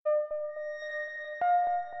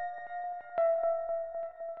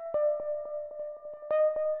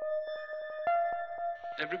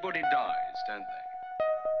Everybody dies, don't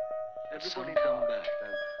they? Everybody come back,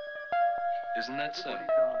 don't they? Isn't that so?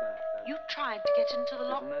 You tried to get into the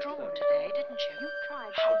locked drawer today, didn't you?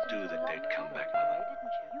 How do the dead come back, Mother?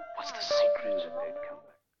 What's the secret of the dead come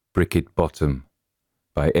back? Brickett Bottom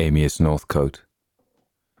by Amias Northcote.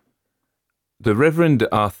 The Reverend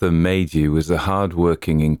Arthur Maydew was a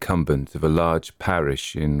hard-working incumbent of a large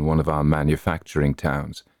parish in one of our manufacturing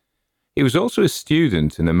towns. He was also a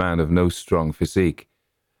student and a man of no strong physique,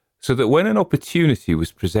 so that when an opportunity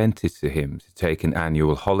was presented to him to take an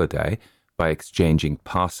annual holiday by exchanging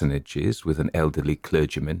parsonages with an elderly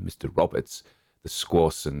clergyman, Mr. Roberts, the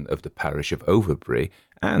squawson of the parish of Overbury,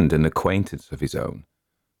 and an acquaintance of his own,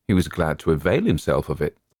 he was glad to avail himself of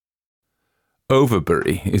it.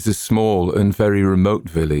 Overbury is a small and very remote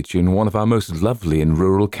village in one of our most lovely and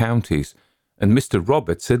rural counties, and Mr.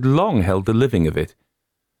 Roberts had long held the living of it.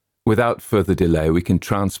 Without further delay, we can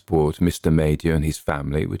transport Mr. Maydew and his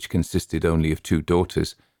family, which consisted only of 2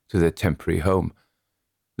 daughters, to their temporary home.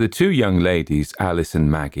 The 2 young ladies, Alice and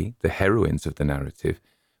Maggie, the heroines of the narrative,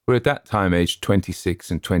 were at that time aged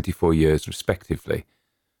 26 and 24 years respectively.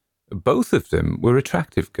 Both of them were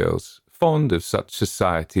attractive girls, fond of such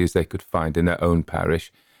society as they could find in their own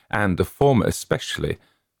parish, and the former especially,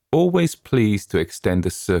 always pleased to extend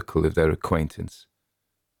the circle of their acquaintance.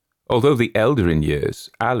 Although the elder in years,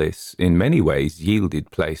 Alice in many ways yielded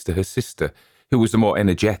place to her sister, who was the more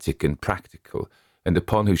energetic and practical, and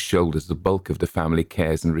upon whose shoulders the bulk of the family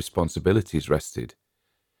cares and responsibilities rested.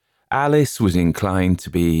 Alice was inclined to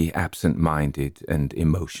be absent-minded and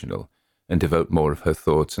emotional, and devote more of her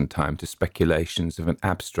thoughts and time to speculations of an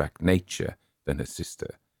abstract nature than her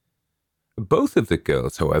sister. Both of the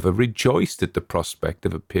girls, however, rejoiced at the prospect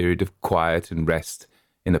of a period of quiet and rest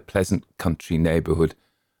in a pleasant country neighbourhood,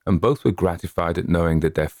 and both were gratified at knowing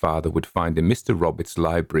that their father would find in Mr. Roberts'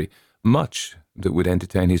 library much that would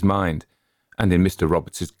entertain his mind, and in Mr.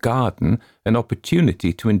 Roberts's garden an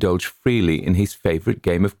opportunity to indulge freely in his favourite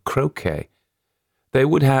game of croquet. They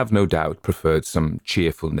would have, no doubt, preferred some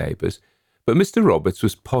cheerful neighbours, but Mr. Roberts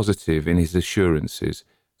was positive in his assurances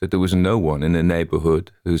that there was no one in the neighbourhood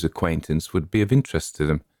whose acquaintance would be of interest to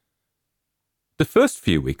them. The first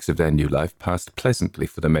few weeks of their new life passed pleasantly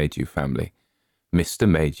for the Maydew family. Mr.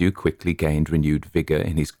 Maydew quickly gained renewed vigour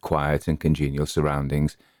in his quiet and congenial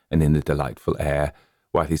surroundings and in the delightful air,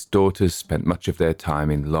 while his daughters spent much of their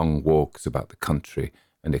time in long walks about the country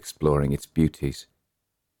and exploring its beauties.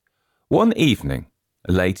 One evening,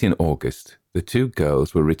 late in August, the 2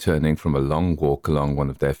 girls were returning from a long walk along one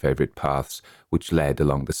of their favourite paths, which led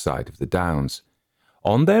along the side of the downs.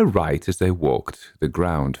 On their right, as they walked, the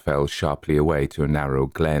ground fell sharply away to a narrow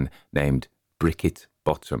glen named Brickett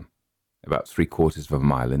Bottom, about 3/4 of a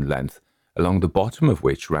mile in length, along the bottom of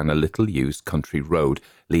which ran a little used country road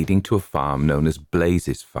leading to a farm known as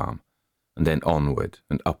Blazes Farm, and then onward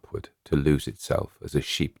and upward to lose itself as a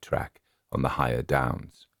sheep track on the higher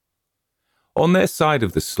downs. On their side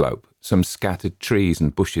of the slope, some scattered trees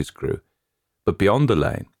and bushes grew, but beyond the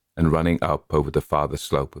lane, and running up over the farther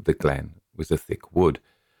slope of the glen, was a thick wood,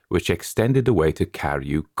 which extended away to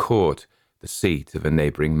Carew Court, the seat of a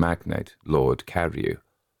neighbouring magnate, Lord Carew.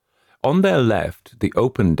 On their left, the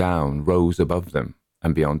open down rose above them,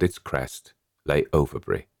 and beyond its crest lay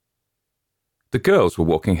Overbury. The girls were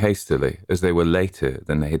walking hastily, as they were later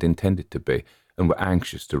than they had intended to be, and were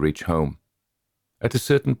anxious to reach home. At a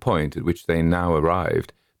certain point at which they now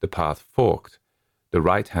arrived, the path forked, the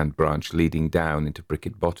right-hand branch leading down into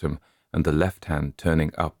Brickett Bottom, and the left-hand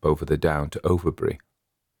turning up over the down to Overbury.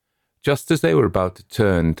 Just as they were about to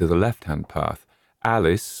turn to the left-hand path,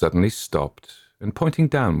 Alice suddenly stopped, and pointing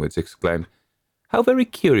downwards exclaimed, "How very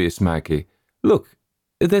curious, Maggie! Look,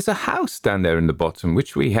 there's a house down there in the bottom,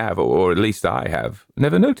 which we have, or at least I have,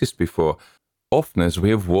 never noticed before, often as we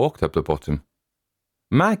have walked up the bottom."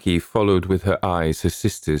 Maggie followed with her eyes her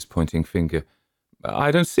sister's pointing finger.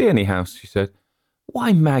 "I don't see any house," she said.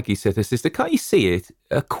 "Why, Maggie," said her sister, "can't you see it?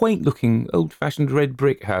 A quaint-looking, old-fashioned red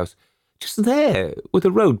brick house. Just there, with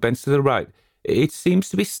the road bends to the right. It seems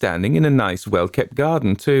to be standing in a nice, well-kept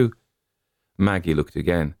garden, too." Maggie looked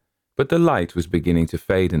again, but the light was beginning to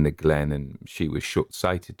fade in the glen, and she was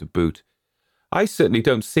short-sighted to boot. "I certainly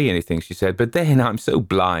don't see anything," she said, "but then I'm so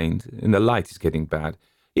blind, and the light is getting bad.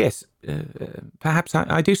 Yes, perhaps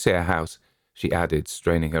I do see a house," she added,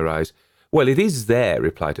 straining her eyes. "Well, it is there,"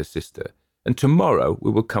 replied her sister, "and tomorrow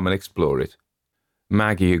we will come and explore it."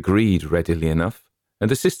 Maggie agreed readily enough, and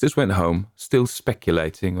the sisters went home, still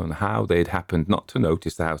speculating on how they had happened not to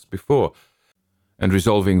notice the house before, and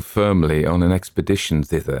resolving firmly on an expedition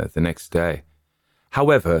thither the next day.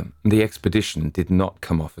 However, the expedition did not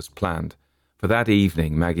come off as planned, For that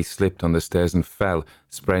evening Maggie slipped on the stairs and fell,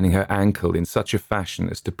 spraining her ankle in such a fashion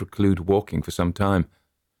as to preclude walking for some time.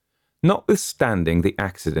 Notwithstanding the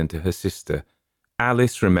accident to her sister,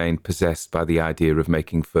 Alice remained possessed by the idea of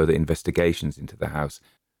making further investigations into the house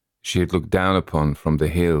she had looked down upon from the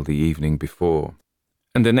hill the evening before.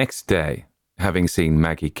 And the next day, having seen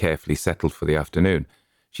Maggie carefully settled for the afternoon,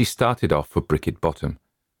 she started off for Brickett Bottom.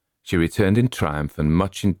 She returned in triumph and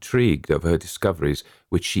much intrigued over her discoveries,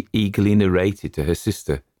 which she eagerly narrated to her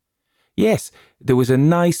sister. Yes, there was a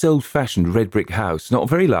nice old-fashioned red brick house, not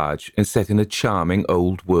very large, and set in a charming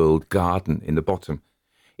old-world garden in the bottom.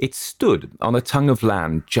 It stood on a tongue of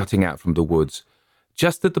land jutting out from the woods,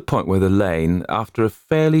 just at the point where the lane, after a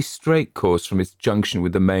fairly straight course from its junction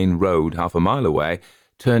with the main road half a mile away,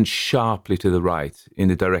 turned sharply to the right in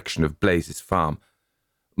the direction of Blazes Farm.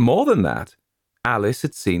 More than that, Alice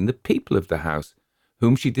had seen the people of the house,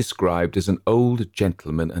 whom she described as an old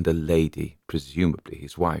gentleman and a lady, presumably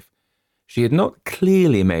his wife. She had not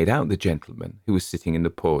clearly made out the gentleman who was sitting in the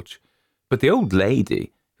porch, but the old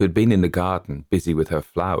lady, who had been in the garden busy with her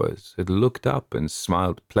flowers, had looked up and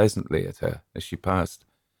smiled pleasantly at her as she passed.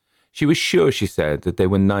 She was sure, she said, that they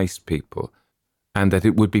were nice people, and that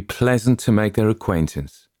it would be pleasant to make their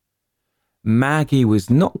acquaintance. Maggie was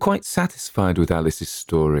not quite satisfied with Alice's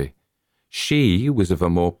story. She was of a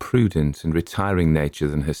more prudent and retiring nature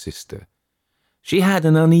than her sister. She had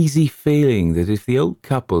an uneasy feeling that if the old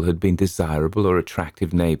couple had been desirable or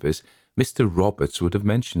attractive neighbours, Mr. Roberts would have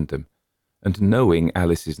mentioned them, and knowing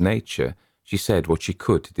Alice's nature, she said what she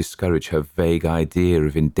could to discourage her vague idea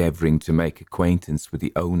of endeavouring to make acquaintance with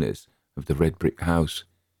the owners of the red brick house.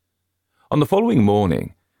 On the following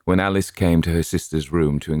morning, when Alice came to her sister's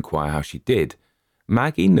room to inquire how she did,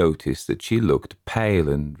 Maggie noticed that she looked pale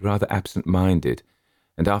and rather absent-minded,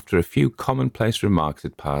 and after a few commonplace remarks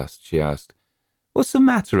had passed, she asked, "What's the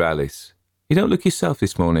matter, Alice? You don't look yourself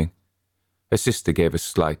this morning." Her sister gave a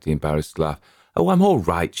slightly embarrassed laugh. "Oh, I'm all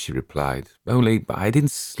right," she replied, "only I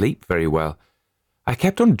didn't sleep very well. I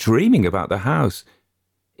kept on dreaming about the house.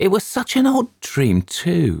 It was such an odd dream,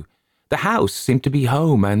 too. The house seemed to be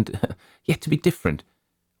home and yet to be different."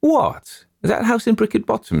 "What? That house in Brickett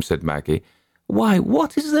Bottom?" said Maggie. "Why,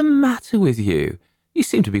 what is the matter with you? You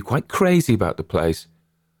seem to be quite crazy about the place."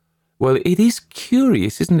 "Well, it is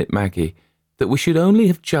curious, isn't it, Maggie, that we should only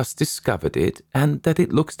have just discovered it, and that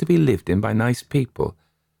it looks to be lived in by nice people.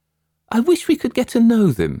 I wish we could get to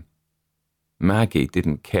know them." Maggie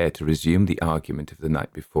didn't care to resume the argument of the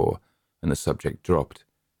night before, and the subject dropped.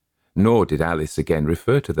 Nor did Alice again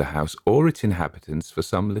refer to the house or its inhabitants for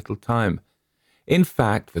some little time. In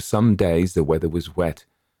fact, for some days the weather was wet,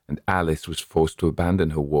 and Alice was forced to abandon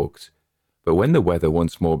her walks. But when the weather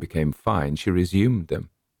once more became fine, she resumed them,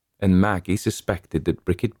 and Maggie suspected that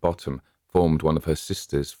Brickett Bottom formed one of her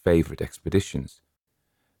sister's favourite expeditions.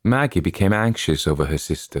 Maggie became anxious over her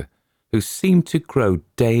sister, who seemed to grow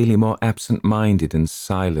daily more absent-minded and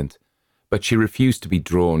silent, but she refused to be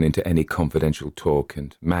drawn into any confidential talk,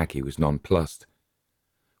 and Maggie was nonplussed.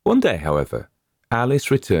 One day, however,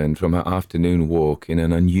 Alice returned from her afternoon walk in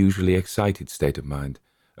an unusually excited state of mind,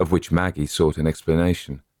 of which Maggie sought an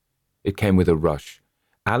explanation. It came with a rush.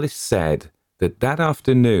 Alice said that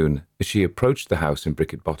afternoon, as she approached the house in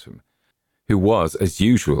Brickett Bottom, who was, as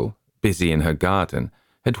usual, busy in her garden,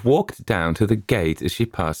 had walked down to the gate as she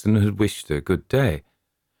passed and had wished her good day.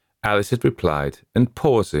 Alice had replied, and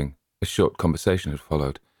pausing, a short conversation had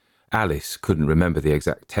followed. Alice couldn't remember the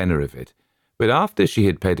exact tenor of it, but after she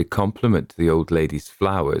had paid a compliment to the old lady's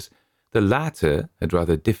flowers, the latter had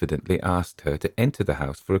rather diffidently asked her to enter the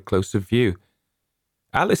house for a closer view.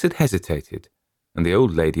 Alice had hesitated, and the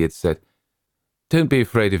old lady had said, "Don't be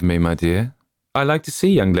afraid of me, my dear. I like to see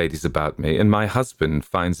young ladies about me, and my husband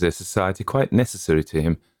finds their society quite necessary to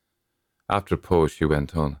him." After a pause, she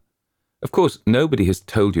went on, "Of course, nobody has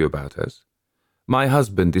told you about us. My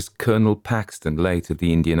husband is Colonel Paxton, late of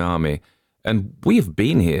the Indian Army, and we have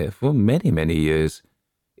been here for many, many years.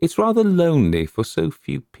 It's rather lonely, for so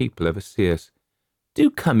few people ever see us. Do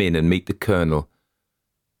come in and meet the Colonel."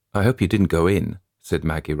 "I hope you didn't go in," said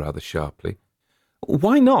Maggie rather sharply.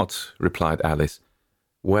 "Why not?" replied Alice.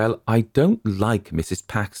 "Well, I don't like Mrs.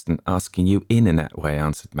 Paxton asking you in that way,"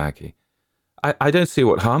 answered Maggie. I don't see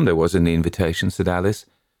what harm there was in the invitation," said Alice.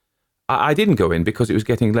 I didn't go in because it was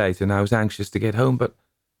getting late and I was anxious to get home, but..."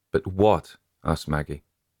 "But what?" asked Maggie.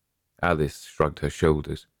 Alice shrugged her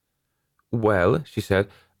shoulders. "Well," she said,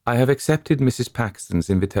 "I have accepted Mrs. Paxton's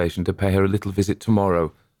invitation to pay her a little visit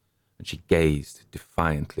tomorrow," and she gazed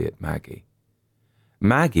defiantly at Maggie.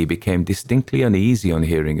 Maggie became distinctly uneasy on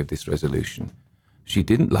hearing of this resolution. She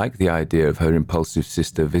didn't like the idea of her impulsive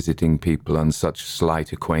sister visiting people on such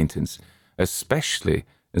slight acquaintance, especially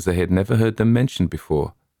as they had never heard them mentioned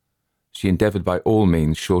before. She endeavoured by all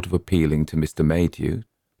means, short of appealing to Mr. Maydew,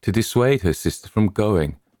 to dissuade her sister from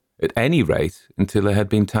going, at any rate until there had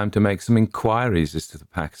been time to make some inquiries as to the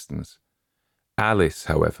Paxtons. Alice,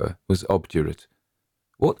 however, was obdurate.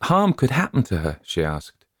 What harm could happen to her, she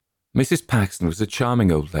asked. Mrs. Paxton was a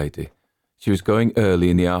charming old lady. She was going early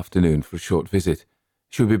in the afternoon for a short visit.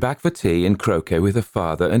 She would be back for tea and croquet with her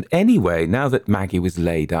father, and anyway, now that Maggie was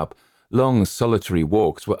laid up, long solitary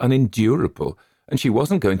walks were unendurable, and she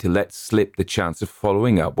wasn't going to let slip the chance of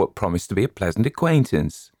following up what promised to be a pleasant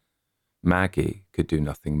acquaintance. Maggie could do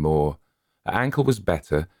nothing more. Her ankle was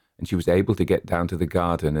better, and she was able to get down to the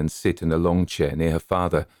garden and sit in a long chair near her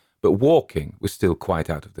father, but walking was still quite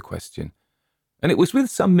out of the question. And it was with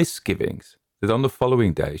some misgivings that on the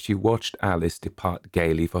following day she watched Alice depart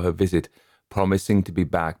gaily for her visit, promising to be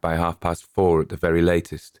back by 4:30 at the very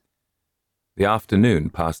latest. The afternoon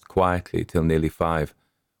passed quietly till nearly 5,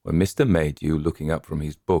 when Mr. Maydew, looking up from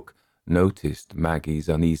his book, noticed Maggie's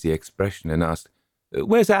uneasy expression and asked,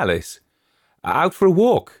 "Where's Alice?" "Out for a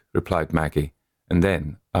walk," replied Maggie, and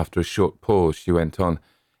then, after a short pause, she went on,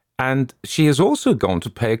 "And she has also gone to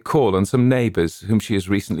pay a call on some neighbours whom she has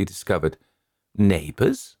recently discovered."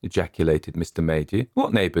 "Neighbours?" ejaculated Mr. Maydew.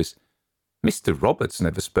 "What neighbours?" "Mr. Roberts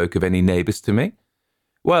never spoke of any neighbours to me."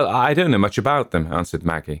 "Well, I don't know much about them," answered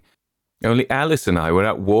Maggie. "Only Alice and I were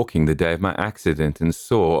out walking the day of my accident and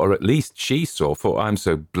saw, or at least she saw, for I'm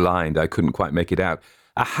so blind I couldn't quite make it out,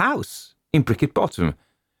 a house in Brickett Bottom.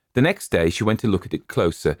 The next day she went to look at it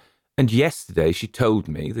closer, and yesterday she told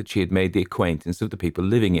me that she had made the acquaintance of the people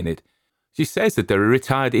living in it. She says that they're a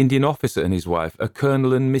retired Indian officer and his wife, a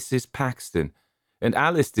Colonel and Mrs. Paxton, and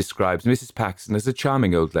Alice describes Mrs. Paxton as a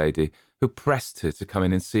charming old lady who pressed her to come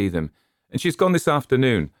in and see them, and she's gone this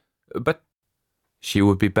afternoon. But she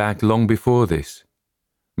would be back long before this."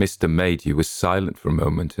 Mr. Maydew was silent for a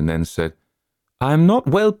moment and then said, "I am not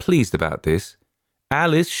well pleased about this.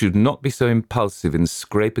 Alice should not be so impulsive and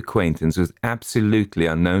scrape acquaintance with absolutely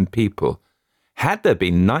unknown people. Had there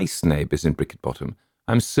been nice neighbours in Brickett Bottom,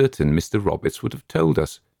 I'm certain Mr. Roberts would have told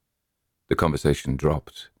us." The conversation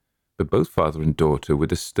dropped, but both father and daughter were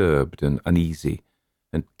disturbed and uneasy,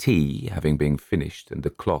 and tea having been finished and the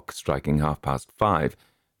clock striking 5:30,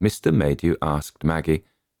 Mr. Maydew asked Maggie,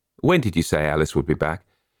 "When did you say Alice would be back?"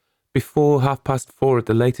 "Before 4:30 at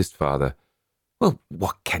the latest, father." "Well,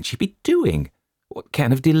 what can she be doing? What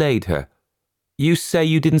can have delayed her?" "You say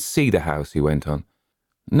you didn't see the house," he went on.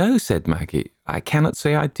 "No," said Maggie, "I cannot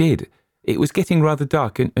say I did. It was getting rather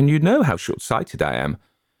dark, and you know how short-sighted I am."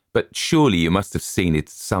 "But surely you must have seen it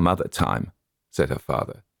some other time," said her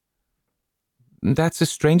father. "That's the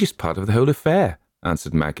strangest part of the whole affair,"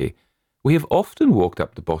 answered Maggie. "We have often walked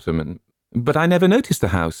up the bottom, but I never noticed the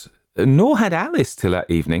house, nor had Alice till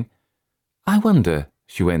that evening. I wonder,"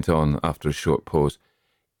 she went on after a short pause,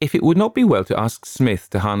 "if it would not be well to ask Smith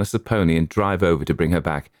to harness the pony and drive over to bring her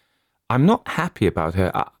back. I'm not happy about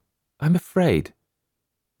her. I'm afraid."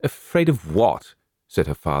 "Afraid of what?" said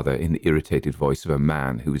her father in the irritated voice of a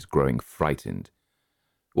man who is growing frightened.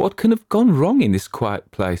 "What can have gone wrong in this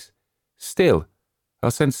quiet place? Still, I'll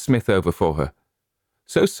send Smith over for her."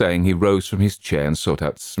 So saying, he rose from his chair and sought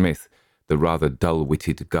out Smith, the rather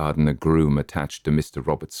dull-witted gardener groom attached to Mr.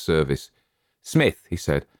 Roberts' service. "Smith," he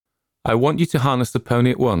said, "I want you to harness the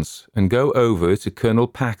pony at once and go over to Colonel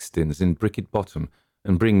Paxton's in Brickett Bottom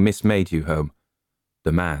and bring Miss Maydew home."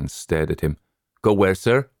 The man stared at him. "Go where,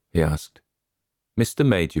 sir?" he asked. Mr.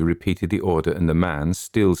 Maydew repeated the order, and the man,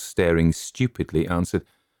 still staring stupidly, answered,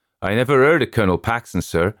 "I never heard of Colonel Paxton,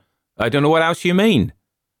 sir. I don't know what else you mean."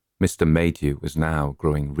 Mr. Maydew was now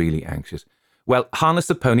growing really anxious. "Well, harness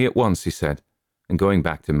the pony at once," he said, and going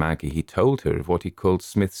back to Maggie, he told her of what he called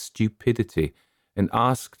Smith's stupidity, and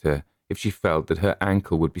asked her if she felt that her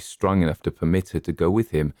ankle would be strong enough to permit her to go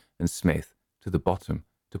with him and Smith to the bottom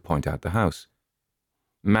to point out the house.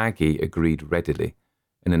 Maggie agreed readily,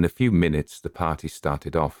 and in a few minutes the party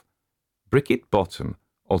started off. Brickett Bottom,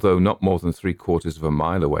 although not more than 3/4 of a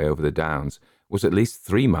mile away over the downs, was at least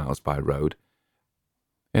 3 miles by road,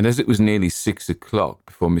 and as it was nearly 6 o'clock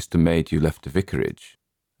before Mr. Maydew left the vicarage,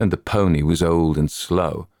 and the pony was old and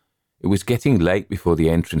slow, it was getting late before the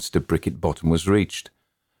entrance to Brickett Bottom was reached.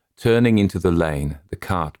 Turning into the lane, the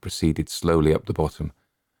cart proceeded slowly up the bottom,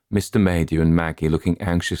 Mr. Maydew and Maggie looking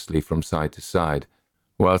anxiously from side to side,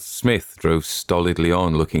 whilst Smith drove stolidly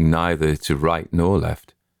on, looking neither to right nor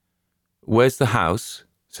left. "Where's the house?"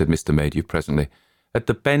 said Mr. Maydew presently. "At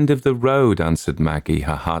the bend of the road," answered Maggie,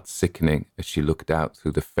 her heart sickening as she looked out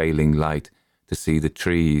through the failing light to see the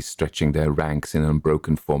trees stretching their ranks in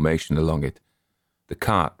unbroken formation along it. The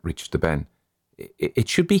cart reached the bend. It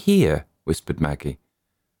should be here," whispered Maggie.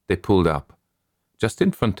 They pulled up. Just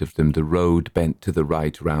in front of them, the road bent to the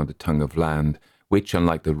right round a tongue of land, which,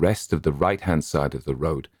 unlike the rest of the right-hand side of the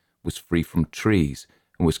road, was free from trees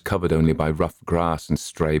and was covered only by rough grass and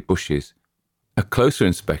stray bushes. A closer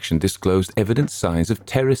inspection disclosed evident signs of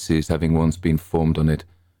terraces having once been formed on it,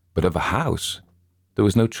 but of a house there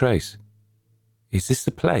was no trace. "Is this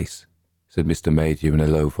the place?" said Mr. Maydew in a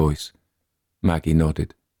low voice. Maggie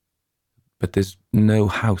nodded. "But there's no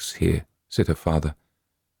house here," said her father.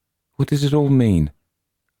 "What does it all mean?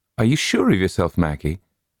 Are you sure of yourself, Maggie?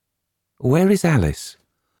 Where is Alice?"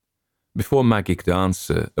 Before Maggie could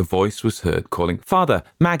answer, a voice was heard calling, "Father!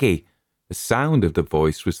 Maggie!" The sound of the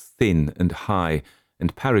voice was thin and high,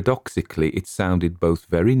 and paradoxically it sounded both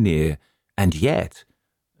very near and yet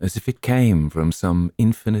as if it came from some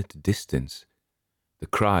infinite distance. The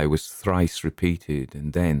cry was thrice repeated,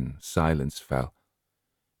 and then silence fell.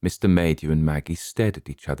 Mr. Maydew and Maggie stared at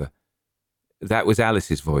each other. "That was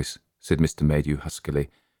Alice's voice," said Mr. Maydew huskily.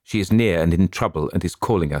 "She is near and in trouble and is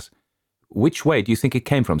calling us. Which way do you think it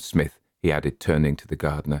came from, Smith?" he added, turning to the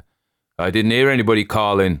gardener. "I didn't hear anybody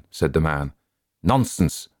calling," said the man.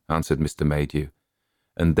 "Nonsense," answered Mr. Maydew.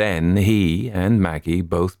 And then he and Maggie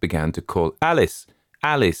both began to call, "Alice!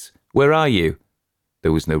 Alice! Where are you?"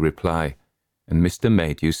 There was no reply, and Mr.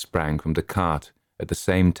 Maydew sprang from the cart, at the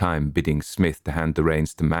same time bidding Smith to hand the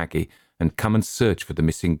reins to Maggie and come and search for the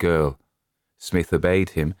missing girl. Smith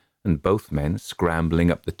obeyed him, and both men,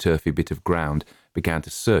 scrambling up the turfy bit of ground, began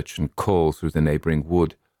to search and call through the neighbouring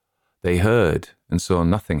wood. They heard and saw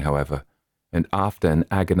nothing, however, and after an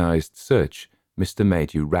agonized search, Mr.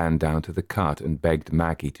 Maydew ran down to the cart and begged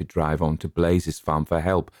Maggie to drive on to Blazes Farm for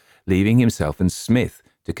help, leaving himself and Smith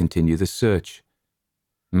to continue the search.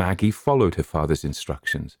 Maggie followed her father's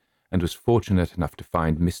instructions, and was fortunate enough to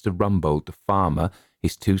find Mr. Rumbold, the farmer,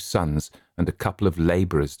 his 2 sons, and a couple of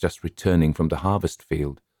labourers just returning from the harvest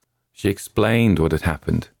field. She explained what had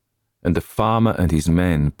happened, and the farmer and his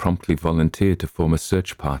men promptly volunteered to form a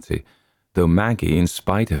search party, though Maggie, in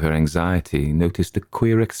spite of her anxiety, noticed a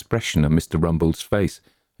queer expression on Mr. Rumbold's face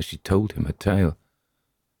as she told him her tale.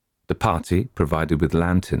 The party, provided with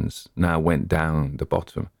lanterns, now went down the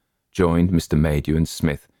bottom, joined Mr. Maydew and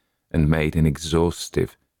Smith, and made an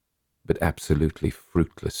exhaustive but absolutely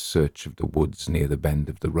fruitless search of the woods near the bend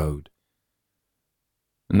of the road.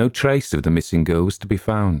 No trace of the missing girl was to be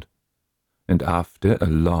found, and after a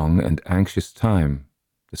long and anxious time,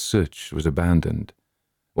 the search was abandoned,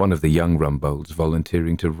 one of the young Rumbolds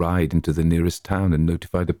volunteering to ride into the nearest town and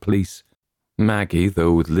notify the police. Maggie,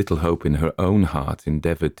 though with little hope in her own heart,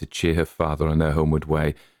 endeavoured to cheer her father on their homeward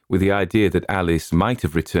way, with the idea that Alice might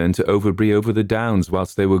have returned to Overbury over the downs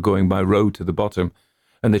whilst they were going by road to the bottom,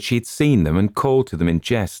 and that she had seen them and called to them in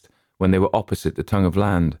jest when they were opposite the tongue of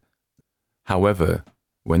land. However,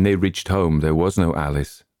 when they reached home there was no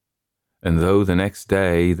Alice, and though the next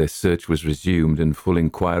day their search was resumed and full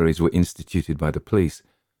inquiries were instituted by the police,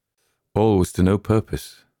 all was to no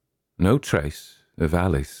purpose. No trace of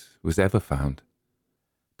Alice was ever found.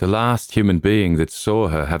 The last human being that saw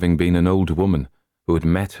her having been an old woman who had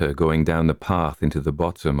met her going down the path into the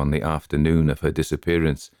bottom on the afternoon of her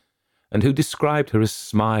disappearance, and who described her as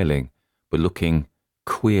smiling, but looking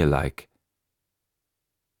queer-like.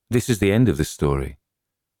 This is the end of the story,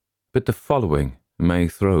 but the following may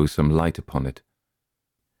throw some light upon it.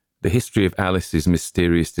 The history of Alice's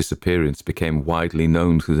mysterious disappearance became widely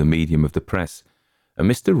known through the medium of the press, and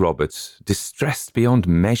Mr. Roberts, distressed beyond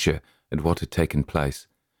measure at what had taken place,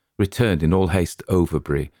 returned in all haste to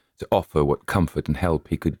Overbury to offer what comfort and help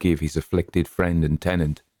he could give his afflicted friend and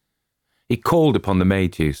tenant. He called upon the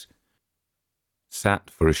Maydews, sat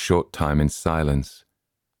for a short time in silence.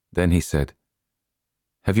 Then he said,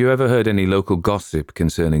 "Have you ever heard any local gossip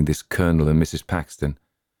concerning this Colonel and Mrs. Paxton?"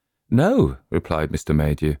 "No," replied Mr.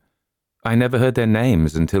 Maydew. "I never heard their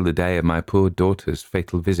names until the day of my poor daughter's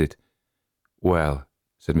fatal visit." "Well,"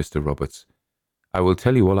 said Mr. Roberts, "I will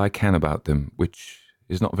tell you all I can about them, which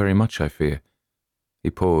is not very much, I fear." He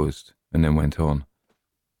paused and then went on.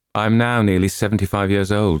 "I am now nearly 75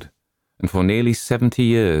 years old, and for nearly 70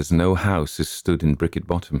 years no house has stood in Brickett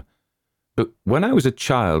Bottom. But when I was a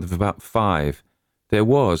child of about 5, there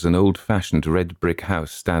was an old-fashioned red brick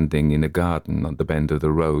house standing in a garden on the bend of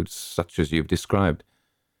the road, such as you have described.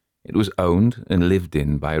 It was owned and lived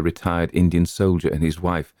in by a retired Indian soldier and his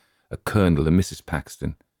wife, a Colonel and Mrs.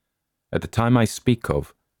 Paxton. At the time I speak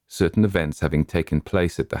of, certain events having taken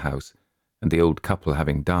place at the house, and the old couple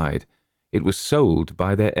having died, it was sold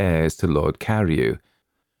by their heirs to Lord Carrew,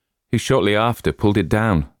 who shortly after pulled it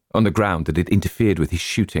down, on the ground that it interfered with his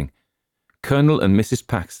shooting. Colonel and Mrs.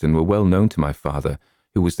 Paxton were well known to my father,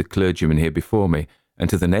 who was the clergyman here before me, and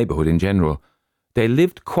to the neighbourhood in general. They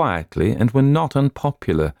lived quietly and were not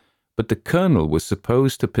unpopular, but the Colonel was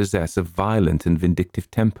supposed to possess a violent and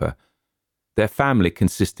vindictive temper. Their family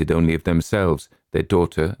consisted only of themselves, their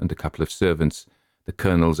daughter and a couple of servants, the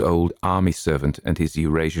Colonel's old army servant and his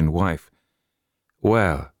Eurasian wife.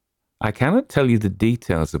 Well, I cannot tell you the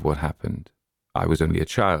details of what happened. I was only a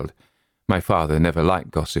child. My father never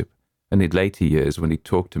liked gossip, and in later years, when he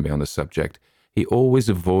talked to me on the subject, he always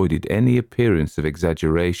avoided any appearance of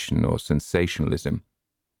exaggeration or sensationalism.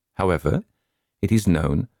 However, it is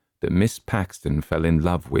known that Miss Paxton fell in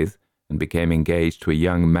love with and became engaged to a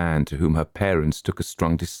young man to whom her parents took a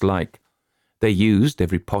strong dislike. They used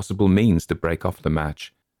every possible means to break off the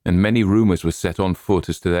match, and many rumours were set on foot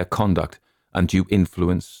as to their conduct. Undue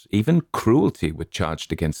influence, even cruelty, were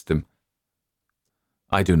charged against them.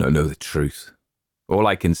 I do not know the truth. All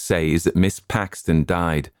I can say is that Miss Paxton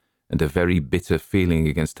died, and a very bitter feeling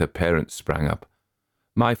against her parents sprang up.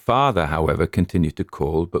 My father, however, continued to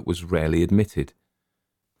call, but was rarely admitted.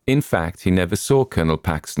 In fact, he never saw Colonel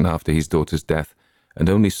Paxton after his daughter's death, and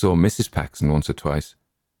only saw Mrs. Paxton once or twice.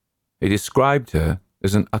 He described her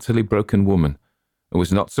as an utterly broken woman, and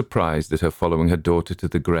was not surprised at her following her daughter to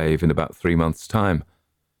the grave in about 3 months' time.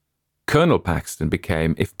 Colonel Paxton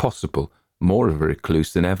became, if possible, more of a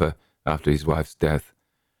recluse than ever after his wife's death,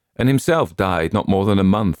 and himself died not more than a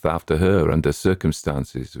month after her under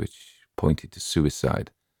circumstances which pointed to suicide.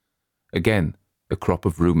 Again, a crop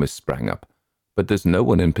of rumours sprang up, but there's no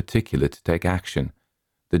one in particular to take action.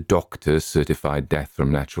 The doctor certified death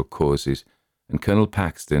from natural causes, and Colonel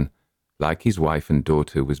Paxton, like his wife and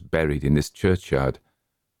daughter, was buried in this churchyard.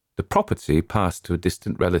 The property passed to a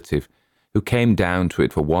distant relative, who came down to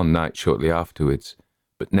it for one night shortly afterwards,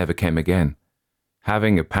 but never came again,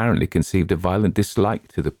 having apparently conceived a violent dislike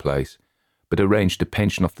to the place, but arranged to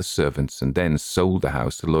pension off the servants and then sold the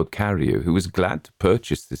house to Lord Carrew, who was glad to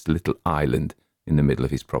purchase this little island in the middle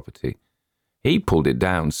of his property. He pulled it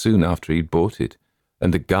down soon after he'd bought it,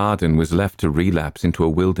 and the garden was left to relapse into a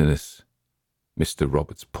wilderness. Mr.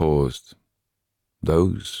 Roberts paused.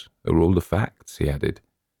 Those are all the facts, he added.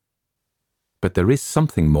 But there is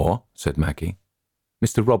something more, said Maggie.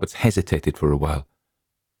 Mr. Roberts hesitated for a while.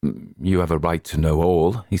 You have a right to know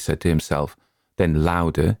all, he said to himself. Then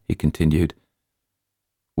louder, he continued.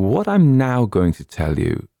 What I'm now going to tell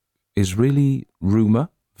you is really rumour,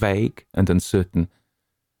 vague and uncertain.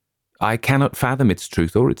 I cannot fathom its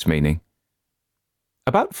truth or its meaning.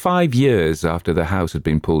 About 5 years after the house had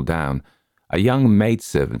been pulled down, a young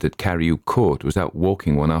maidservant at Carrew Court was out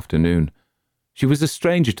walking one afternoon. She was a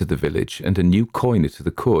stranger to the village and a new coiner to the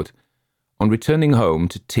court. On returning home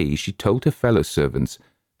to tea, she told her fellow servants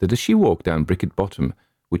that as she walked down Brickett Bottom,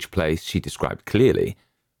 which place she described clearly,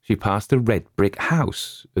 she passed a red brick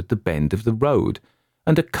house at the bend of the road,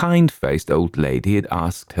 and a kind-faced old lady had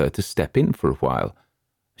asked her to step in for a while.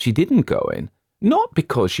 She didn't go in, not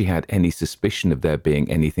because she had any suspicion of there being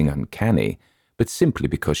anything uncanny, but simply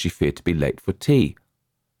because she feared to be late for tea.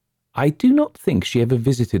 I do not think she ever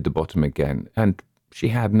visited the Bottom again, and she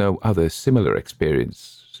had no other similar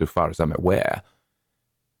experience, so far as I'm aware.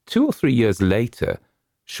 2 or 3 years later,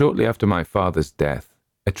 shortly after my father's death,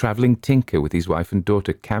 a travelling tinker with his wife and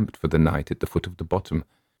daughter camped for the night at the foot of the Bottom.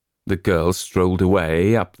 The girl strolled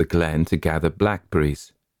away up the glen to gather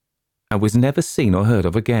blackberries, and was never seen or heard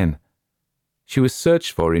of again. She was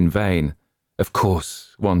searched for in vain. Of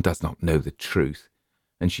course, one does not know the truth,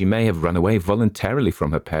 and she may have run away voluntarily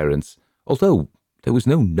from her parents, although there was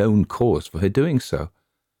no known cause for her doing so.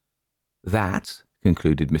 That,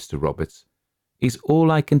 concluded Mr. Roberts, is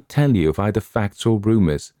all I can tell you of either facts or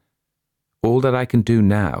rumours. All that I can do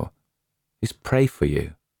now is pray for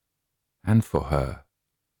you and for her.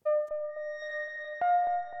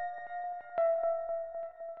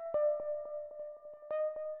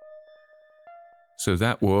 So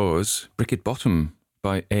that was Brickett Bottom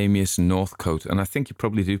by Amias Northcote, and I think you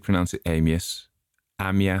probably do pronounce it Amias.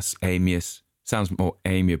 Amias. Sounds more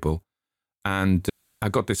amiable. And I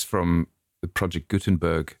got this from the Project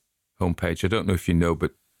Gutenberg homepage. I don't know if you know,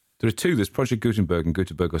 but there are two. There's Project Gutenberg and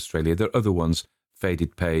Gutenberg Australia. There are other ones,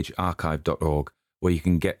 Faded Page, archive.org, where you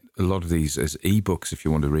can get a lot of these as ebooks if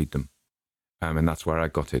you want to read them. And that's where I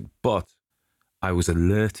got it. But I was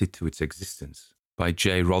alerted to its existence by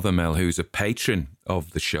Jay Rothermel, who's a patron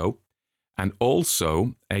of the show and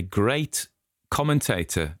also a great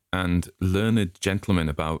commentator and learned gentleman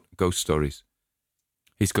about ghost stories.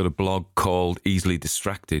 He's got a blog called Easily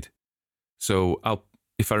Distracted. So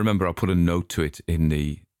if I remember, I'll put a note to it a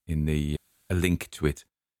link to it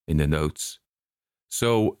in the notes.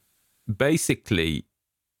 So basically,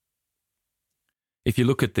 if you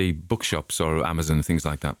look at the bookshops or Amazon and things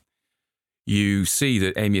like that, you see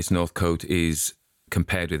that Amias Northcote is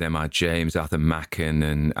compared with M.R. James, Arthur Machen,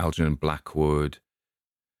 and Algernon Blackwood.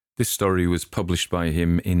 This story was published by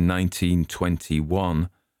him in 1921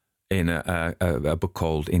 in a book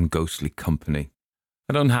called In Ghostly Company.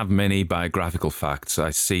 I don't have many biographical facts.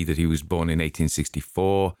 I see that he was born in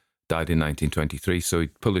 1864, died in 1923, so he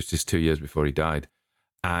published this 2 years before he died.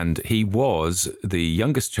 And he was the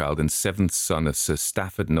youngest child and seventh son of Sir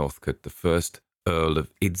Stafford Northcote, the first Earl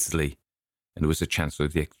of Iddesleigh, and was a Chancellor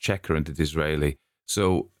of the Exchequer under Disraeli.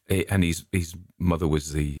 So, and his mother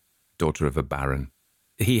was the daughter of a baron.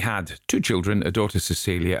 He had two children, a daughter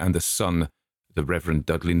Cecilia and a son, the Reverend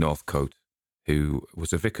Dudley Northcote, who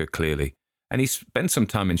was a vicar clearly. And he spent some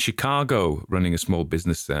time in Chicago running a small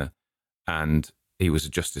business there, and he was a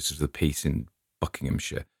Justice of the Peace in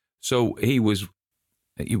Buckinghamshire. So he was,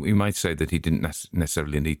 you might say that he didn't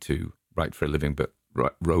necessarily need to write for a living, but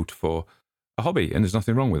wrote for a hobby, and there's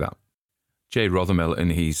nothing wrong with that. Jay Rothermel in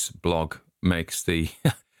his blog makes the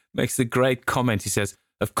great comment. He says,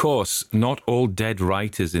 "Of course, not all dead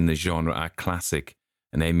writers in the genre are classic,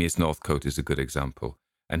 and Amias Northcote is a good example."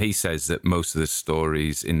 And he says that most of the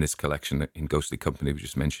stories in this collection, in Ghostly Company we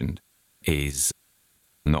just mentioned, is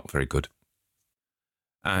not very good.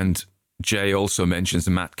 And Jay also mentions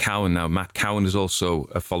Matt Cowan. Now, Matt Cowan is also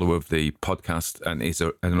a follower of the podcast and is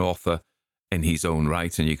an author in his own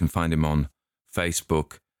right, and you can find him on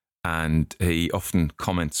Facebook. And he often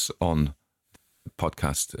comments on the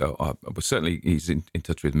podcast, but certainly he's in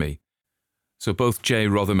touch with me. So both Jay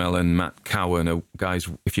Rothermel and Matt Cowan are guys,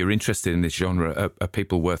 if you're interested in this genre, are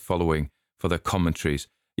people worth following for their commentaries.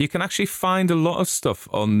 You can actually find a lot of stuff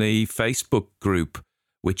on the Facebook group,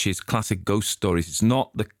 which is Classic Ghost Stories. It's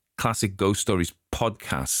not the Classic Ghost Stories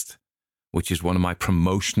podcast, which is one of my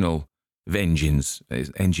promotional engines.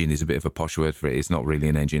 Engine is a bit of a posh word for it. It's not really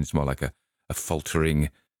an engine. It's more like a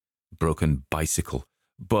faltering, broken bicycle.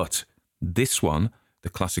 But this one, the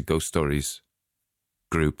Classic Ghost Stories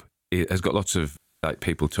group, it has got lots of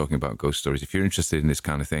people talking about ghost stories. If you're interested in this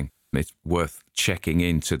kind of thing, it's worth checking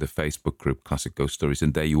into the Facebook group Classic Ghost Stories,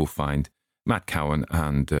 and there you will find Matt Cowan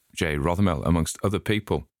and Jay Rothermel, amongst other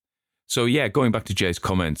people. So yeah, going back to Jay's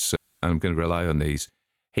comments, I'm going to rely on these.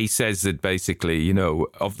 He says that basically,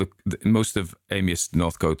 of the most of Amias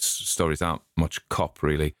Northcote's stories aren't much cop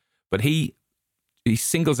really, but he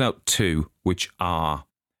singles out two which are,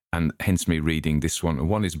 and hence me reading this one.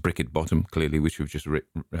 One is Brickett Bottom, clearly, which we've just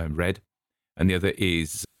read. And the other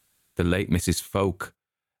is The Late Mrs. Folk.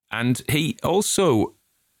 And he also,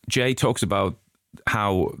 Jay talks about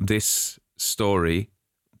how this story,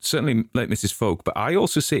 certainly Late Mrs. Folk, but I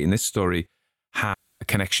also see it in this story, have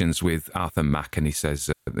connections with Arthur Machen. He says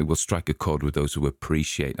it will strike a chord with those who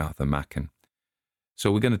appreciate Arthur Machen.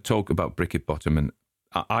 So we're going to talk about Brickett Bottom. And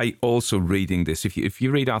I also reading this, if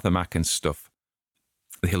you read Arthur Machen's stuff,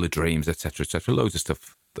 The Hill of Dreams, etc., loads of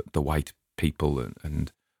stuff, the White People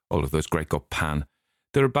and all of those, Great God Pan.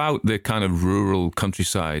 They're about the kind of rural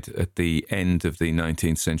countryside at the end of the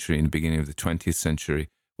 19th century and the beginning of the 20th century,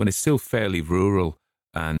 when it's still fairly rural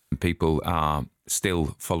and people are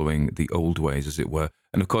still following the old ways, as it were.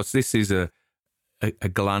 And of course, this is a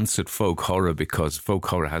glance at folk horror, because folk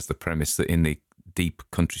horror has the premise that in the deep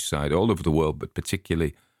countryside all over the world, but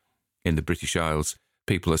particularly in the British Isles,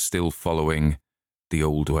 people are still following the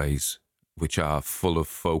old ways, which are full of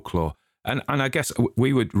folklore. And I guess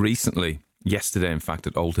we were recently, yesterday in fact,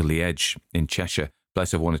 at Alderley Edge in Cheshire,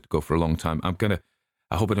 place I've wanted to go for a long time.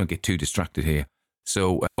 I hope I don't get too distracted here.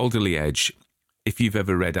 So Alderley Edge, if you've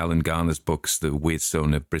ever read Alan Garner's books, The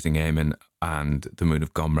Weirdstone of Brittingham and The Moon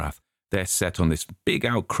of Gomrath, they're set on this big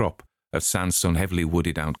outcrop of sandstone, heavily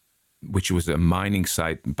wooded out, which was a mining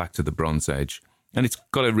site back to the Bronze Age. And it's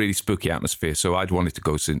got a really spooky atmosphere. So I'd wanted to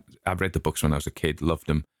go. I've read the books when I was a kid, loved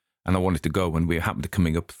them. And I wanted to go. And we happened to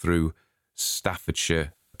coming up through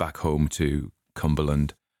Staffordshire back home to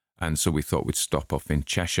Cumberland. And so we thought we'd stop off in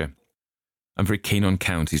Cheshire. I'm very keen on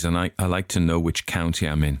counties, and I like to know which county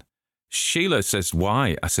I'm in. Sheila says,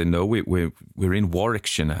 why? I said, no, we're in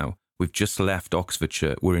Warwickshire now. We've just left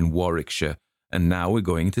Oxfordshire. We're in Warwickshire. And now we're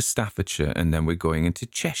going into Staffordshire. And then we're going into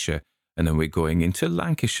Cheshire. And then we're going into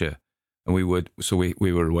Lancashire. And we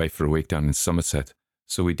were away for a week down in Somerset.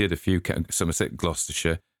 So we did a few, Somerset,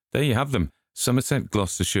 Gloucestershire. There you have them. Somerset,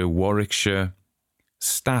 Gloucestershire, Warwickshire,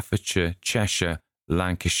 Staffordshire, Cheshire,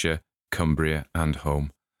 Lancashire, Cumbria, and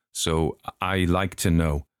home. So I like to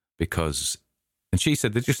know, because, and she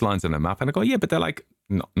said they're just lines on a map. And I go, yeah, but they're like,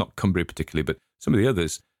 not Cumbria particularly, but some of the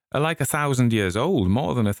others are like 1,000 years old,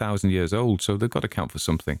 more than 1,000 years old. So they've got to count for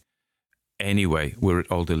something. Anyway, we're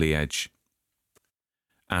at Alderley Edge.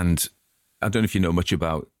 And I don't know if you know much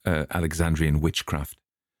about Alexandrian witchcraft.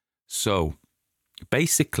 So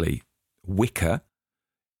basically, Wicca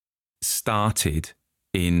started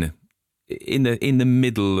in the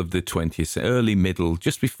middle of the 20th, early middle,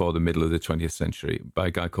 just before the middle of the 20th century, by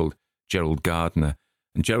a guy called Gerald Gardner.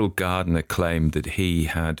 And Gerald Gardner claimed that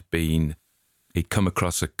he'd come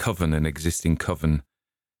across a coven, an existing coven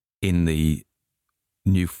in the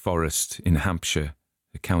New Forest in Hampshire,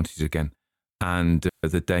 the counties again, and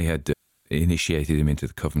that they had initiated him into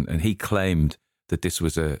the coven. And he claimed that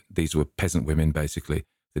these were peasant women, basically,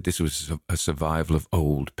 that this was a survival of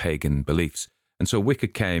old pagan beliefs. And so Wicca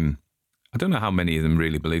came, I don't know how many of them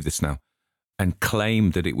really believe this now, and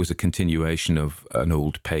claimed that it was a continuation of an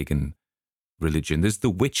old pagan religion. There's the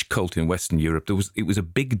witch cult in Western Europe. It was a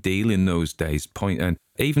big deal in those days. And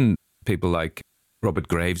even people like Robert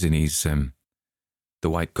Graves in his The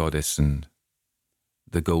White Goddess and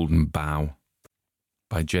The Golden Bough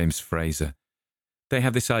by James Fraser, they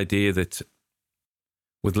have this idea that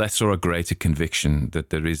with less or a greater conviction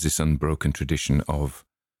that there is this unbroken tradition of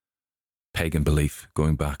pagan belief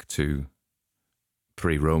going back to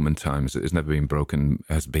pre-Roman times that has never been broken,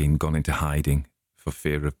 has been gone into hiding for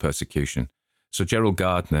fear of persecution. So Gerald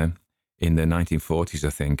Gardner, in the 1940s,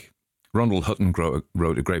 I think, Ronald Hutton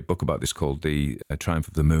wrote a great book about this called The Triumph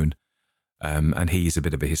of the Moon, and he's a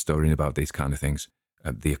bit of a historian about these kind of things,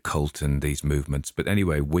 the occult and these movements. But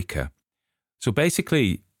anyway, Wicca. So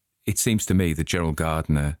basically, it seems to me that Gerald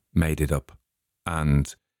Gardner made it up,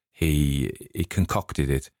 and he concocted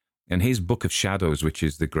it. And his Book of Shadows, which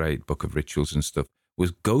is the great book of rituals and stuff,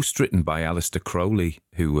 was ghostwritten by Aleister Crowley,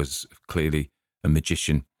 who was clearly a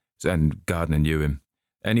magician, and Gardner knew him.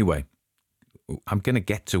 Anyway, I'm going to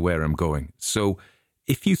get to where I'm going. So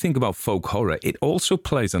if you think about folk horror, it also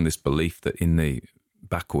plays on this belief that in the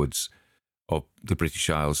backwoods of the British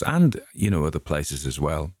Isles and, other places as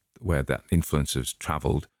well, where that influence has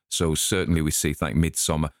travelled. So certainly we see like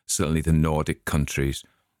Midsummer, certainly the Nordic countries.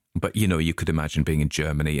 But, you could imagine being in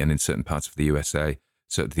Germany and in certain parts of the USA,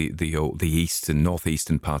 so the east and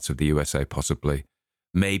northeastern parts of the USA possibly.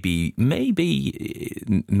 Maybe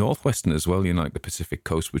northwestern as well, like the Pacific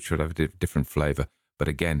coast, which would have a different flavour. But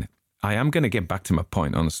again, I am going to get back to my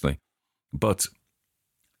point, honestly. But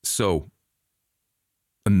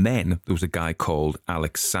and then there was a guy called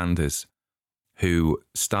Alex Sanders who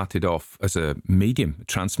started off as a medium, a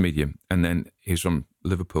trance medium, and then he's from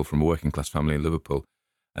Liverpool, from a working class family in Liverpool.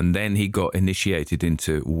 And then he got initiated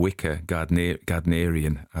into Wicca,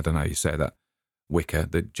 Gardnerian, I don't know how you say that, Wicca,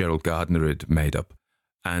 that Gerald Gardner had made up.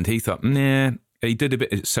 And he thought, he did a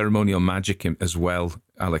bit of ceremonial magic as well,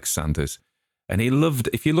 Alex Sanders. And he loved,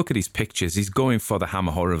 if you look at his pictures, he's going for the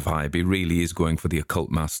Hammer horror vibe. He really is going for the occult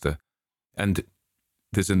master. And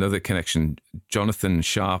there's another connection. Jonathan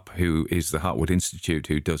Sharp, who is the Heartwood Institute,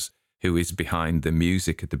 who is behind the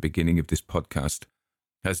music at the beginning of this podcast,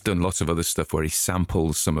 has done lots of other stuff where he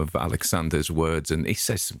samples some of Alexander's words and he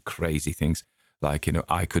says some crazy things like,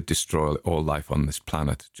 I could destroy all life on this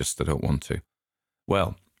planet, just I don't want to.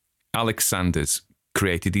 Well, Alex Sanders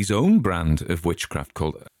created his own brand of witchcraft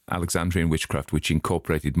called Alexandrian witchcraft, which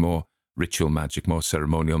incorporated more ritual magic, more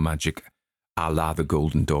ceremonial magic, a la the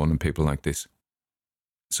Golden Dawn and people like this.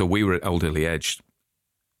 So we were at Alderley Edge.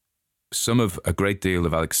 A great deal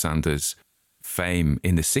of Alexander's fame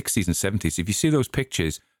in the 60s and 70s, if you see those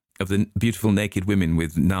pictures of the beautiful naked women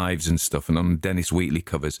with knives and stuff and on Dennis Wheatley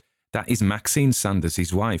covers, that is Maxine Sanders,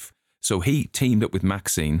 his wife. So he teamed up with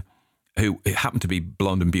Maxine, who happened to be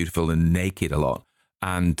blonde and beautiful and naked a lot.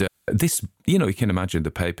 And this, you can imagine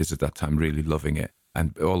the papers at that time really loving it.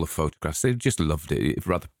 And all the photographs, they just loved it. It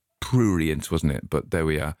rather prurient, wasn't it? But there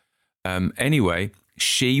we are. Anyway,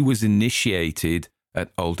 she was initiated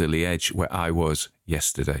at Alderley Edge, where I was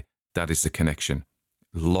yesterday. That is the connection.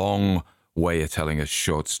 Long way of telling a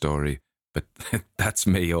short story, but that's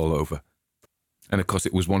me all over. And of course,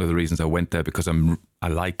 it was one of the reasons I went there, because I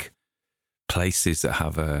like places that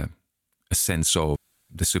have a sense of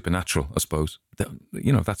the supernatural, I suppose.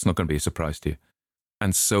 That's not going to be a surprise to you.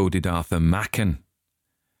 And so did Arthur Machen.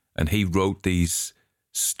 And he wrote these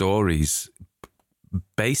stories,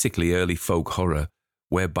 basically early folk horror,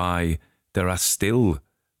 whereby there are still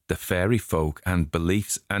the fairy folk and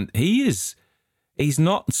beliefs. And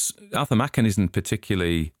Arthur Machen isn't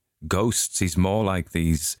particularly ghosts. He's more like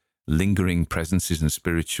these lingering presences and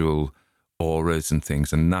spiritual auras and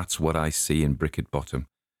things. And that's what I see in Brickett Bottom.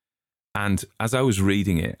 And as I was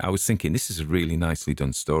reading it, I was thinking, this is a really nicely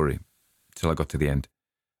done story, till I got to the end.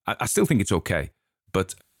 I still think it's okay,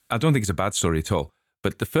 but I don't think it's a bad story at all.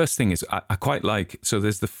 But the first thing is, I quite like, so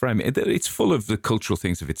there's the frame. It's full of the cultural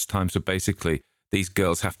things of its time. So basically, these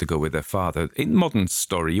girls have to go with their father. In modern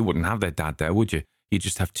story, you wouldn't have their dad there, would you? You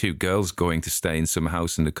just have two girls going to stay in some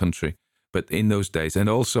house in the country. But in those days, and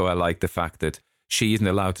also I like the fact that she isn't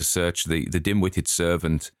allowed to search. The dim-witted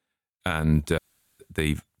servant and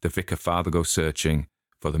the vicar father go searching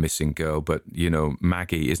for the missing girl. But,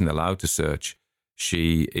 Maggie isn't allowed to search.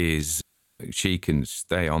 She can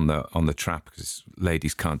stay on the trap because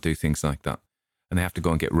ladies can't do things like that. And they have to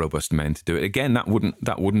go and get robust men to do it. Again, that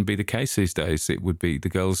wouldn't be the case these days. It would be the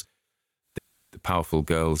girls, the powerful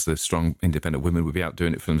girls, the strong, independent women would be out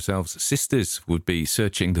doing it for themselves. Sisters would be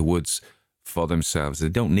searching the woods for themselves. They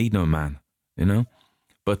don't need no man,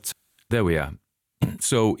 But there we are.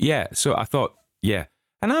 So I thought, yeah.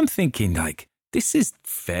 And I'm thinking, like, this is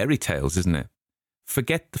fairy tales, isn't it?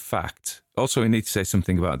 Forget the fact. Also, I need to say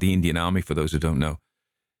something about the Indian Army for those who don't know.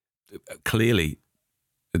 Clearly,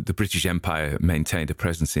 the British Empire maintained a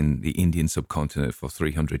presence in the Indian subcontinent for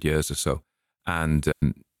 300 years or so. And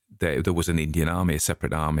there was an Indian army, a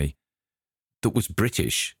separate army that was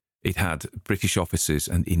British. It had British officers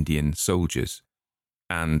and Indian soldiers.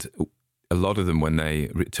 And a lot of them, when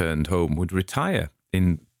they returned home, would retire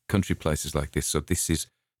in country places like this. So this is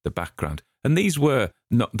the background. And these they're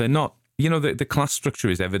not, the class structure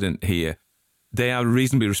is evident here. They are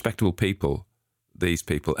reasonably respectable people, these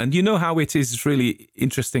people. And you know how it is, it's really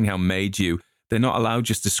interesting how they're not allowed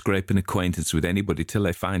just to scrape an acquaintance with anybody till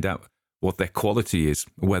they find out what their quality is,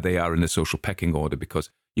 where they are in the social pecking order, because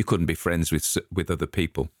you couldn't be friends with other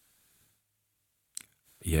people.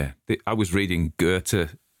 Yeah, I was reading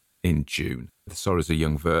Goethe in June, The Sorrows of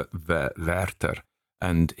Young Werther,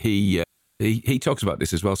 and he talks about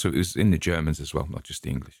this as well, so it was in the Germans as well, not just the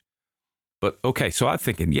English. But okay, so I'm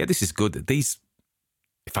thinking, yeah, this is good. These,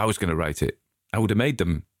 if I was going to write it, I would have made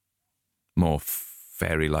them more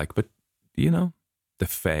fairy-like, but, the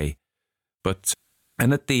fae.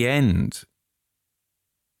 And at the end,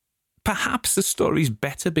 perhaps the story's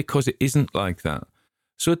better because it isn't like that.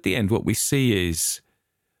 So at the end, what we see is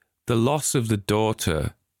the loss of the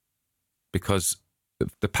daughter, because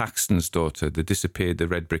the Paxton's daughter, that disappeared, the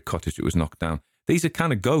red brick cottage that was knocked down. These are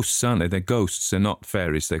kind of ghosts, aren't they? They're ghosts. They're not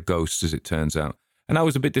fairies. They're ghosts, as it turns out. And I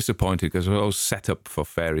was a bit disappointed because I was set up for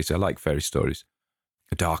fairies. I like fairy stories,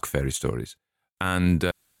 dark fairy stories. And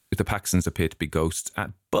the Paxtons appear to be ghosts.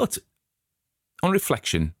 But on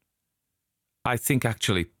reflection, I think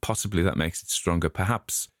actually possibly that makes it stronger.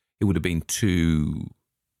 Perhaps it would have been too...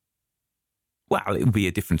 Well, it would be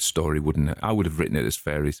a different story, wouldn't it? I would have written it as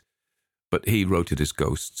fairies. But he wrote it as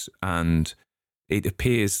ghosts. And it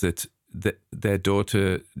appears that their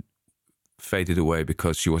daughter faded away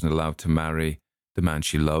because she wasn't allowed to marry the man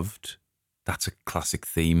she loved. That's a classic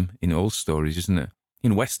theme in all stories, isn't it?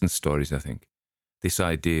 In Western stories, I think. This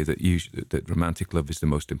idea that romantic love is the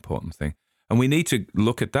most important thing. And we need to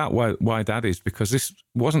look at that, why that is, because this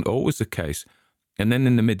wasn't always the case. And then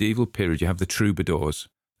in the medieval period, you have the troubadours,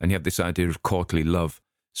 and you have this idea of courtly love.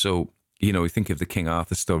 So, you think of the King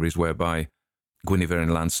Arthur stories whereby Guinevere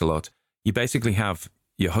and Lancelot, you basically have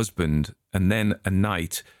your husband, and then a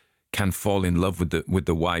knight can fall in love with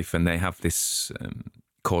the wife, and they have this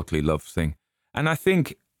courtly love thing. And I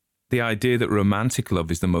think the idea that romantic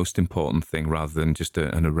love is the most important thing rather than just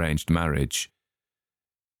an arranged marriage,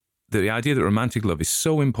 the idea that romantic love is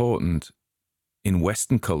so important in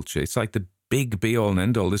Western culture, it's like the big be-all and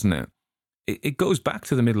end-all, isn't it? It goes back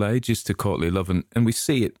to the Middle Ages, to courtly love, and we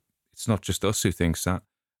see it. It's not just us who thinks that.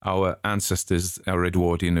 Our ancestors, our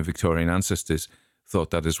Edwardian and Victorian ancestors,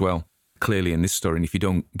 thought that as well. Clearly in this story, and if you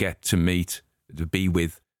don't get to be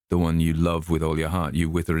with the one you love with all your heart, you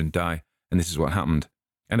wither and die. And this is what happened.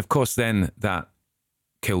 And of course, then that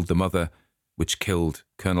killed the mother, which killed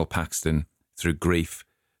Colonel Paxton through grief.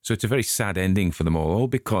 So it's a very sad ending for them all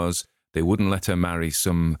because they wouldn't let her marry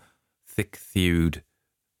some thick-thewed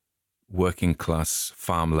working-class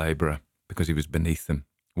farm labourer because he was beneath them.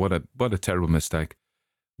 What a terrible mistake.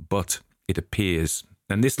 But it appears,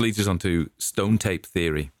 and this leads us on to stone tape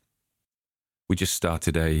theory. We just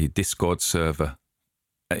started a Discord server.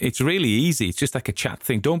 It's really easy. It's just like a chat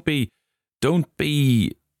thing. Don't be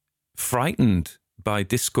frightened by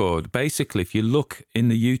Discord. Basically, if you look in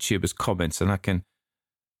the YouTubers' comments, and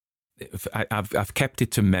I've kept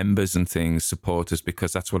it to members and things, supporters,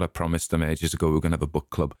 because that's what I promised them ages ago. We're going to have a book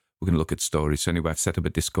club. We're going to look at stories. So anyway, I've set up a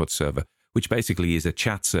Discord server, which basically is a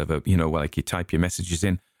chat server, like you type your messages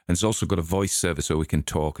in, and it's also got a voice server so we can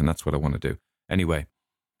talk, and that's what I want to do. Anyway,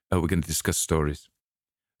 we're going to discuss stories.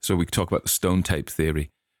 So we talk about the stone tape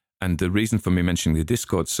theory. And the reason for me mentioning the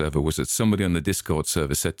Discord server was that somebody on the Discord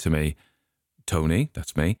server said to me, Tony,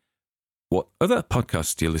 that's me, what other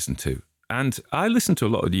podcasts do you listen to? And I listen to a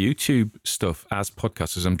lot of the YouTube stuff as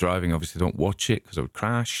podcasts as I'm driving. Obviously, I don't watch it because I would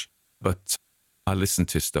crash. But I listen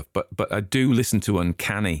to stuff, but I do listen to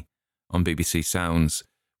Uncanny on BBC Sounds,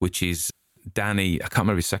 which is Danny, I can't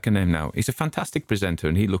remember his second name now. He's a fantastic presenter,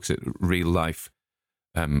 and he looks at real life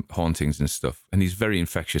hauntings and stuff. And he's a very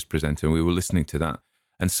infectious presenter, and we were listening to that.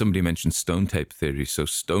 And somebody mentioned stone tape theory. So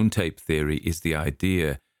stone tape theory is the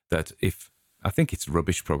idea that I think it's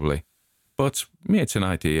rubbish probably, but yeah, it's an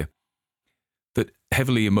idea that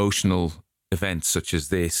heavily emotional events such as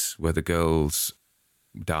this, where the girls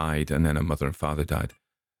died and then her mother and father died,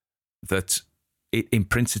 that it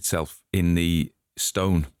imprints itself in the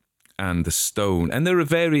stone. And the stone, and there are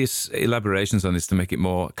various elaborations on this to make it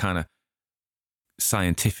more kind of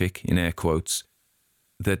scientific, in air quotes,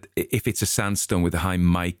 that if it's a sandstone with a high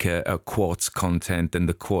mica or quartz content, then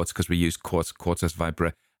the quartz, because we use quartz has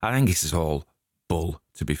vibrate. I think this is all bull,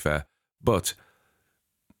 to be fair. But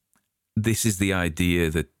this is the idea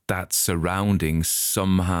that surrounding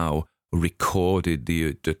somehow recorded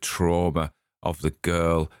the trauma of the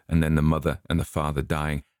girl and then the mother and the father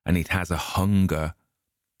dying. And it has a hunger,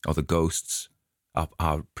 or the ghosts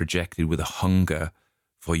are projected with a hunger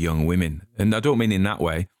for young women. And I don't mean in that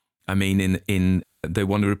way. I mean in they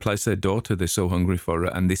want to replace their daughter. They're so hungry for her.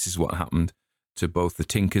 And this is what happened to both the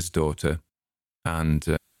Tinker's daughter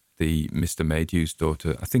and the Mr. Maydew's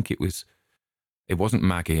daughter. I think it wasn't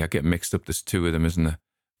Maggie. I get mixed up. There's two of them, isn't there?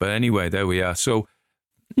 But anyway, there we are. So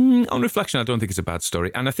on reflection, I don't think it's a bad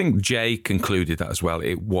story. And I think Jay concluded that as well.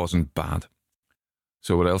 It wasn't bad.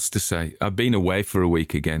 So what else to say? I've been away for a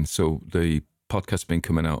week again, so the podcast's been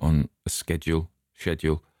coming out on a schedule.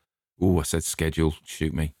 Oh, I said schedule.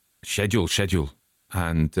 Shoot me. Schedule.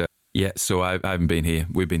 And so I haven't been here.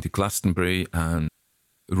 We've been to Glastonbury and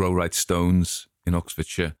Rowright Stones in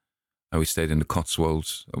Oxfordshire. And we stayed in the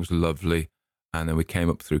Cotswolds. That was lovely. And then we came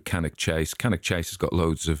up through Cannock Chase. Cannock Chase has got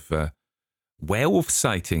loads of werewolf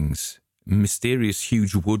sightings, mysterious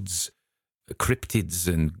huge woods, cryptids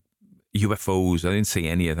and UFOs. I didn't see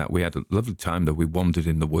any of that. We had a lovely time though. We wandered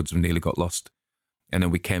in the woods and nearly got lost. And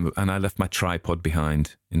then we came up and I left my tripod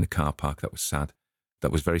behind in the car park. That was sad.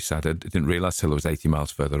 That was very sad. I didn't realise till I was 80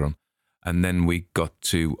 miles further on. And then we got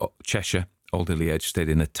to Cheshire, Old Hilly Edge, stayed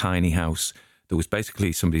in a tiny house that was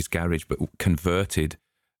basically somebody's garage but converted.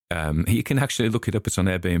 You can actually look it up. It's on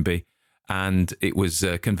Airbnb. And it was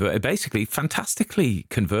converted, basically fantastically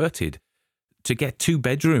converted to get 2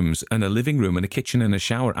 bedrooms and a living room and a kitchen and a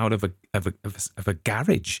shower out of a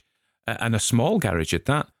garage, and a small garage at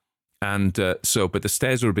that. And but the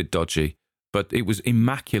stairs were a bit dodgy, but it was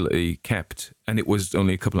immaculately kept, and it was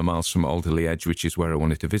only a couple of miles from Alderley Edge, which is where I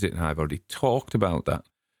wanted to visit, and I've already talked about that.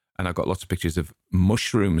 And I got lots of pictures of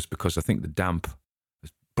mushrooms because I think the damp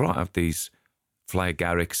has brought out these fly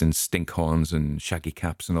agarics and stinkhorns and shaggy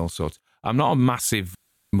caps and all sorts. I'm not a massive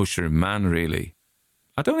mushroom man, really.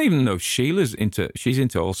 I don't even know if she's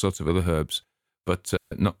into all sorts of other herbs, but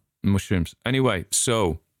not mushrooms. Anyway,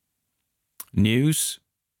 so news,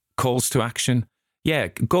 calls to action. Yeah,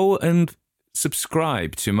 go and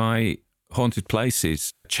subscribe to my Haunted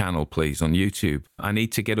Places channel, please, on YouTube. I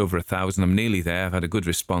need to get over 1,000. I'm nearly there. I've had a good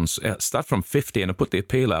response. I start from 50 and I put the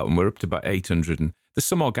appeal out and we're up to about 800. And there's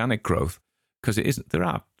some organic growth because there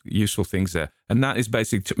are useful things there. And that is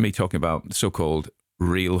basically me talking about so-called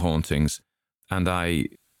real hauntings. And I'm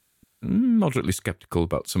moderately skeptical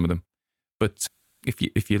about some of them. But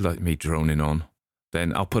if you like me droning on,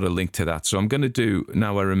 then I'll put a link to that. So I'm going to do,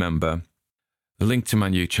 now I remember, a link to my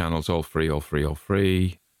new channels, all free.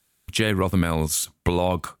 Jay Rothermell's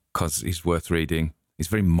blog, because he's worth reading. He's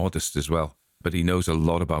very modest as well, but he knows a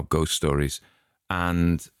lot about ghost stories.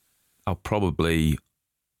 And I'll probably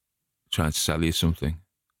try and sell you something.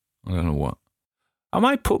 I don't know what. I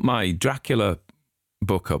might put my Dracula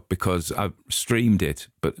book up because I streamed it,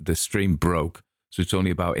 but the stream broke. So it's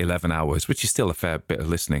only about 11 hours, which is still a fair bit of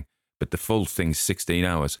listening. But the full thing's 16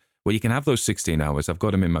 hours. Well, you can have those 16 hours. I've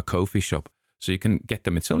got them in my Ko-fi shop. So you can get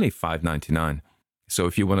them. It's only $5.99. So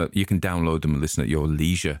if you want to, you can download them and listen at your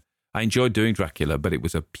leisure. I enjoyed doing Dracula, but it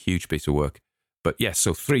was a huge piece of work. But yes,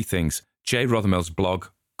 so 3 things. Jay Rothermell's blog,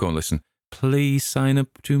 go and listen. Please sign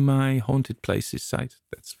up to my Haunted Places site.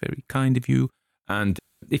 That's very kind of you. And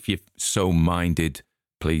if you're so minded,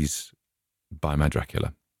 please buy my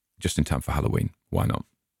Dracula. Just in time for Halloween. Why not?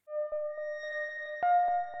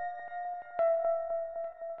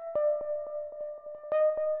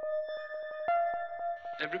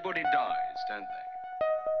 Everybody dies, don't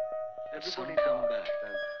they? Everybody come back,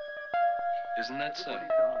 don't they? Isn't that so?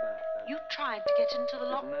 You tried to get into the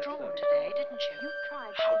locked drawer today, didn't you?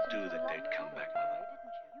 How do the dead come back,